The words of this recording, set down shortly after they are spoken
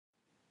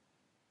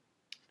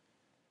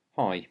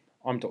Hi,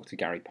 I'm Dr.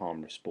 Garry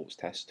Palmer of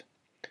Sportstest,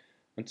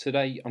 and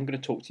today I'm going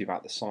to talk to you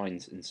about the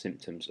signs and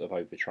symptoms of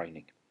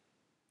overtraining.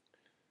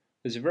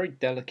 There's a very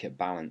delicate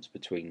balance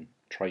between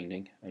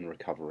training and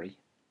recovery,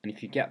 and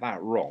if you get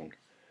that wrong,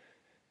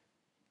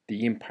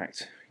 the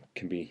impact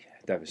can be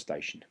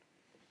devastation.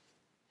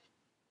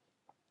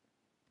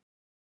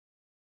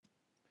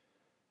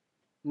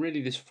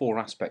 Really, there's four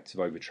aspects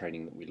of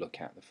overtraining that we look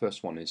at. The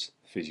first one is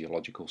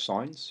physiological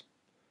signs.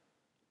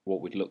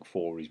 What we'd look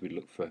for is we'd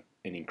look for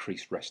an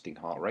increased resting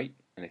heart rate,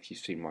 and if you've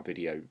seen my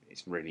video,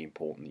 it's really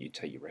important that you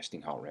take your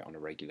resting heart rate on a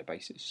regular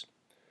basis.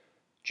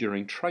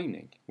 During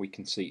training, we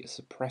can see a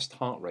suppressed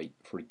heart rate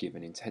for a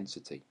given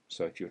intensity.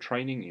 So if you're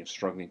training and you're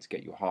struggling to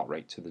get your heart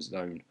rate to the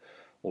zone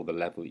or the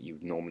level that you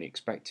would normally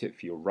expect it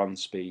for your run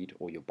speed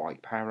or your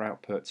bike power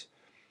output,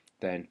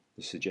 then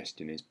the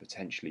suggestion is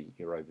potentially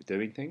you're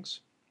overdoing things.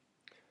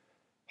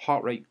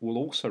 Heart rate will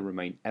also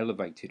remain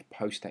elevated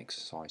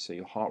post-exercise, so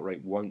your heart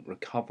rate won't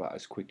recover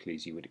as quickly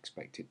as you would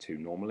expect it to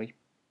normally.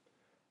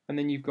 And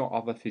then you've got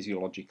other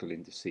physiological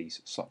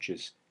indices such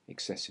as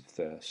excessive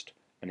thirst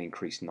and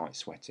increased night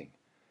sweating.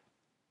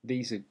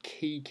 These are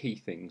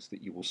key things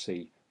that you will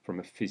see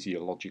from a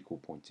physiological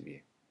point of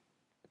view.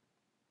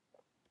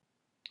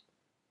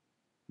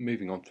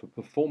 Moving on to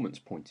a performance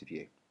point of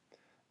view,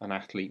 an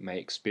athlete may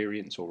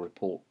experience or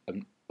report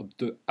an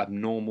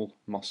abnormal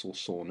muscle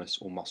soreness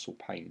or muscle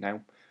pain.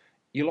 Now,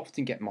 you'll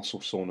often get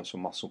muscle soreness or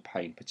muscle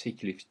pain,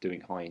 particularly if you're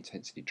doing high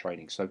intensity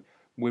training. So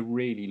we're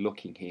really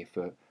looking here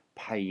for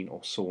pain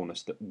or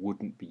soreness that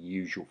wouldn't be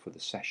usual for the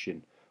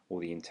session or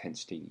the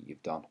intensity that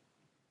you've done.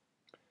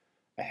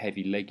 A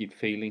heavy-legged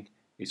feeling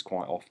is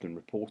quite often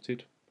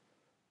reported,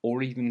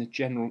 or even the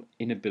general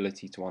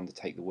inability to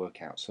undertake the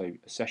workout. So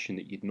a session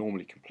that you'd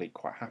normally complete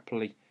quite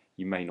happily,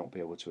 you may not be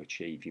able to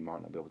achieve, you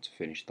might not be able to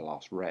finish the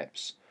last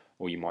reps,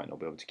 or you might not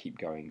be able to keep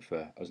going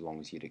for as long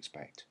as you'd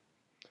expect.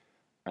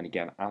 And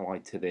again,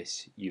 allied to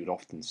this, you'd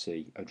often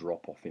see a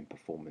drop-off in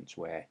performance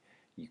where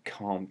you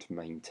can't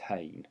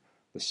maintain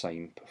the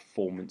same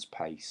performance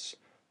pace,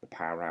 the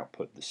power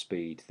output, the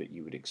speed that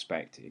you would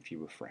expect if you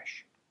were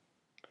fresh.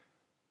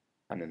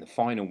 And then the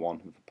final one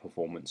of the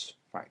performance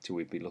factor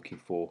we'd be looking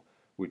for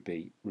would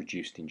be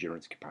reduced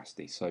endurance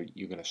capacity. So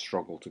you're going to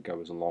struggle to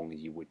go as long as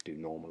you would do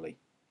normally.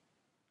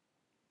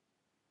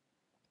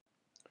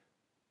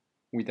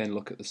 We then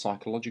look at the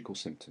psychological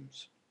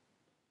symptoms.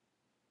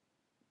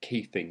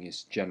 Key thing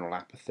is general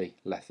apathy,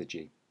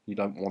 lethargy. You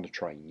don't want to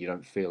train, you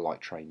don't feel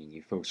like training,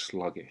 you feel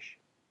sluggish.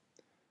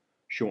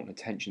 Shortened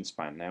attention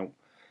span. Now,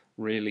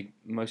 really,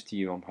 most of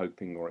you I'm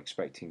hoping or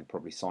expecting are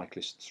probably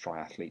cyclists,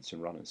 triathletes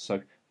and runners.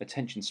 So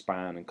attention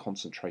span and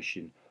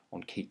concentration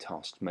on key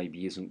tasks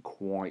maybe isn't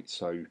quite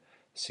so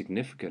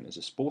significant as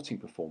a sporting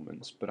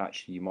performance, but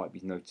actually you might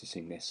be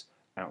noticing this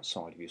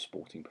outside of your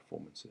sporting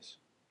performances.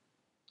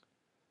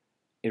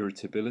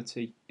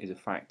 Irritability is a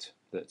fact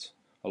that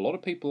a lot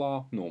of people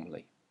are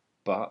normally,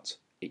 but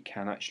it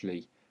can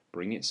actually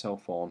bring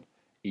itself on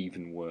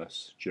even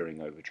worse during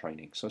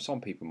overtraining. So some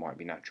people might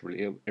be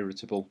naturally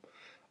irritable,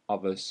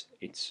 others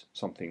it's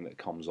something that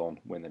comes on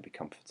when they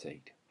become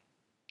fatigued.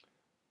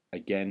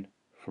 Again,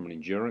 from an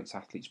endurance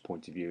athlete's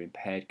point of view,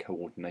 impaired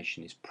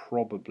coordination is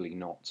probably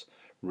not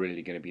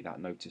really going to be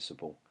that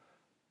noticeable.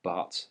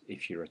 But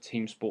if you're a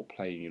team sport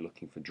player and you're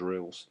looking for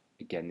drills,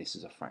 again, this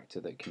is a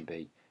factor that can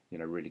be,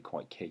 really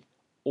quite key.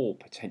 Or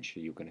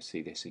potentially you're going to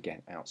see this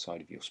again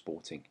outside of your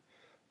sporting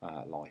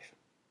life.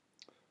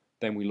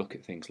 Then we look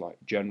at things like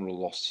general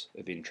loss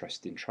of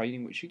interest in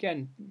training, which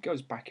again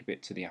goes back a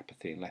bit to the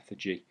apathy and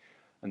lethargy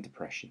and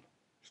depression.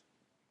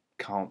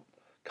 Can't,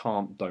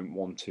 don't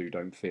want to,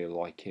 don't feel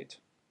like it.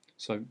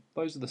 So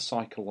those are the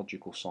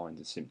psychological signs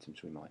and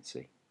symptoms we might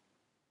see.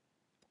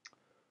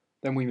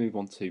 Then we move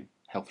on to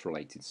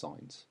health-related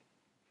signs.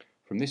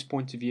 From this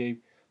point of view,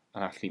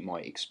 an athlete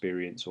might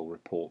experience or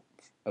report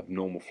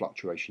abnormal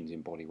fluctuations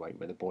in body weight,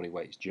 where the body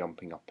weight is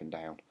jumping up and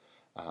down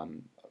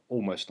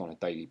almost on a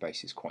daily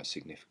basis quite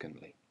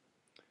significantly.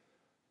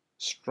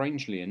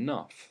 Strangely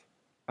enough,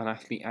 an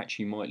athlete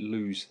actually might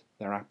lose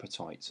their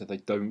appetite, so they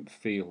don't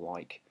feel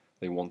like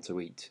they want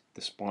to eat,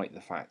 despite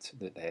the fact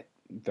that they're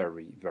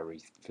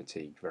very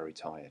fatigued, very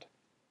tired.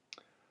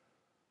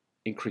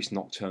 Increased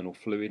nocturnal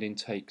fluid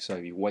intake, so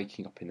you're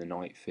waking up in the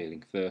night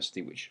feeling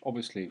thirsty, which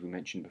obviously, as we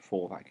mentioned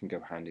before, that can go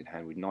hand in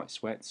hand with night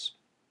sweats.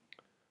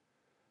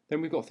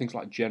 Then we've got things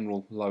like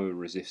general lower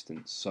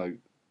resistance. So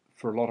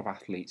for a lot of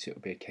athletes, it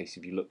would be a case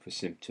if you look for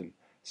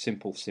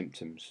simple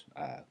symptoms,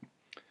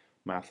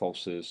 mouth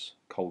ulcers,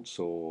 cold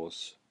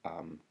sores,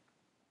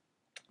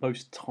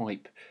 those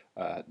type,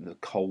 the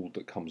cold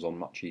that comes on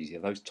much easier,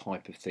 those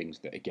type of things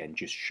that again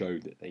just show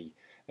that the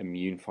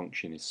immune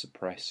function is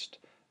suppressed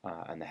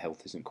and the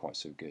health isn't quite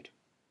so good.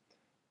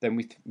 Then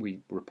we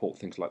report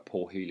things like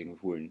poor healing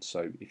of wounds.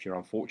 So if you're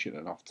unfortunate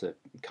enough to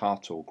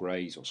cut or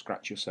graze or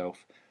scratch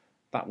yourself,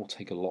 that will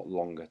take a lot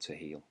longer to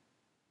heal.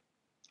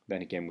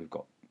 Then again, we've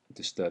got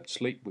disturbed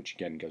sleep, which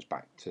again goes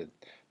back to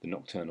the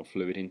nocturnal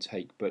fluid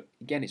intake, but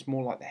again it's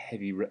more like the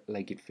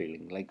heavy-legged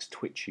feeling, legs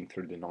twitching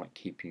through the night,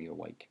 keeping you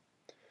awake.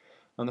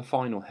 And the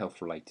final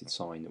health-related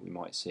sign that we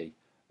might see,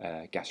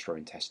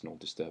 gastrointestinal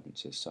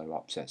disturbances, so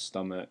upset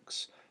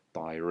stomachs,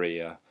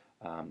 diarrhea,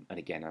 and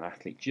again, an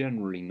athlete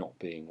generally not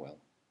being well.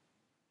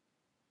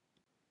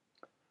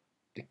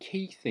 The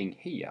key thing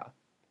here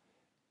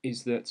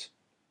is that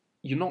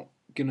you're not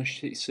going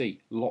to see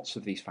lots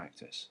of these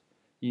factors.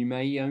 You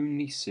may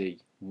only see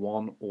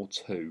one or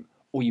two,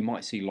 or you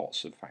might see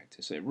lots of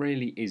factors. So it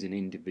really is an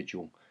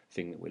individual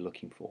thing that we're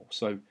looking for.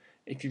 So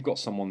if you've got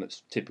someone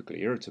that's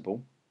typically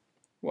irritable,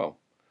 well,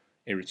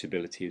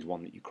 irritability is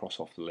one that you cross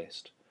off the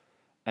list.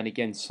 And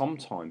again,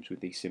 sometimes with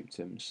these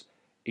symptoms,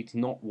 it's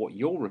not what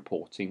you're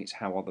reporting, it's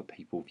how other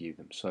people view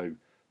them. So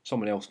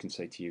someone else can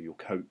say to you, your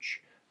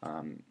coach,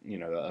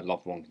 a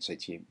loved one can say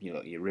to you,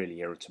 you're really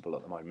irritable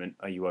at the moment.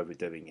 Are you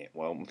overdoing it?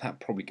 Well, that'd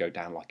probably go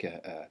down like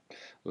a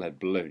lead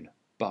balloon.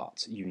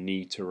 But you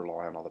need to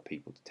rely on other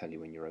people to tell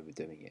you when you're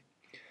overdoing it.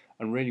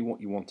 And really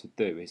what you want to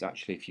do is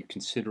actually, if you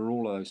consider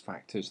all of those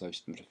factors,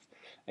 those sort of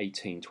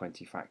 18,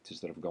 20 factors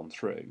that I've gone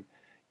through,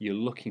 you're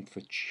looking for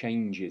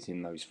changes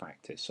in those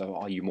factors. So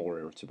are you more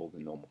irritable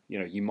than normal?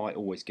 You might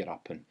always get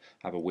up and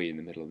have a wee in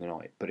the middle of the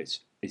night, but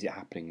is it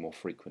happening more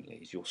frequently?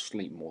 Is your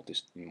sleep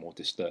more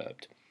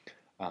disturbed?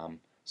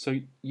 So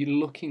you're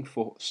looking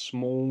for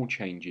small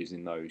changes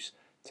in those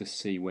to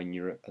see when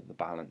you're at the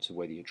balance of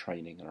whether you're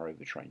training or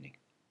overtraining.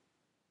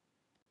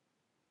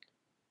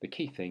 The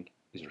key thing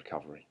is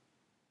recovery.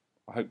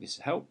 I hope this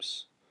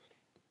helps,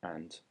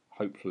 and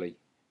hopefully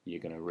you're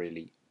going to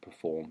really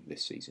perform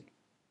this season.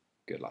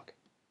 Good luck.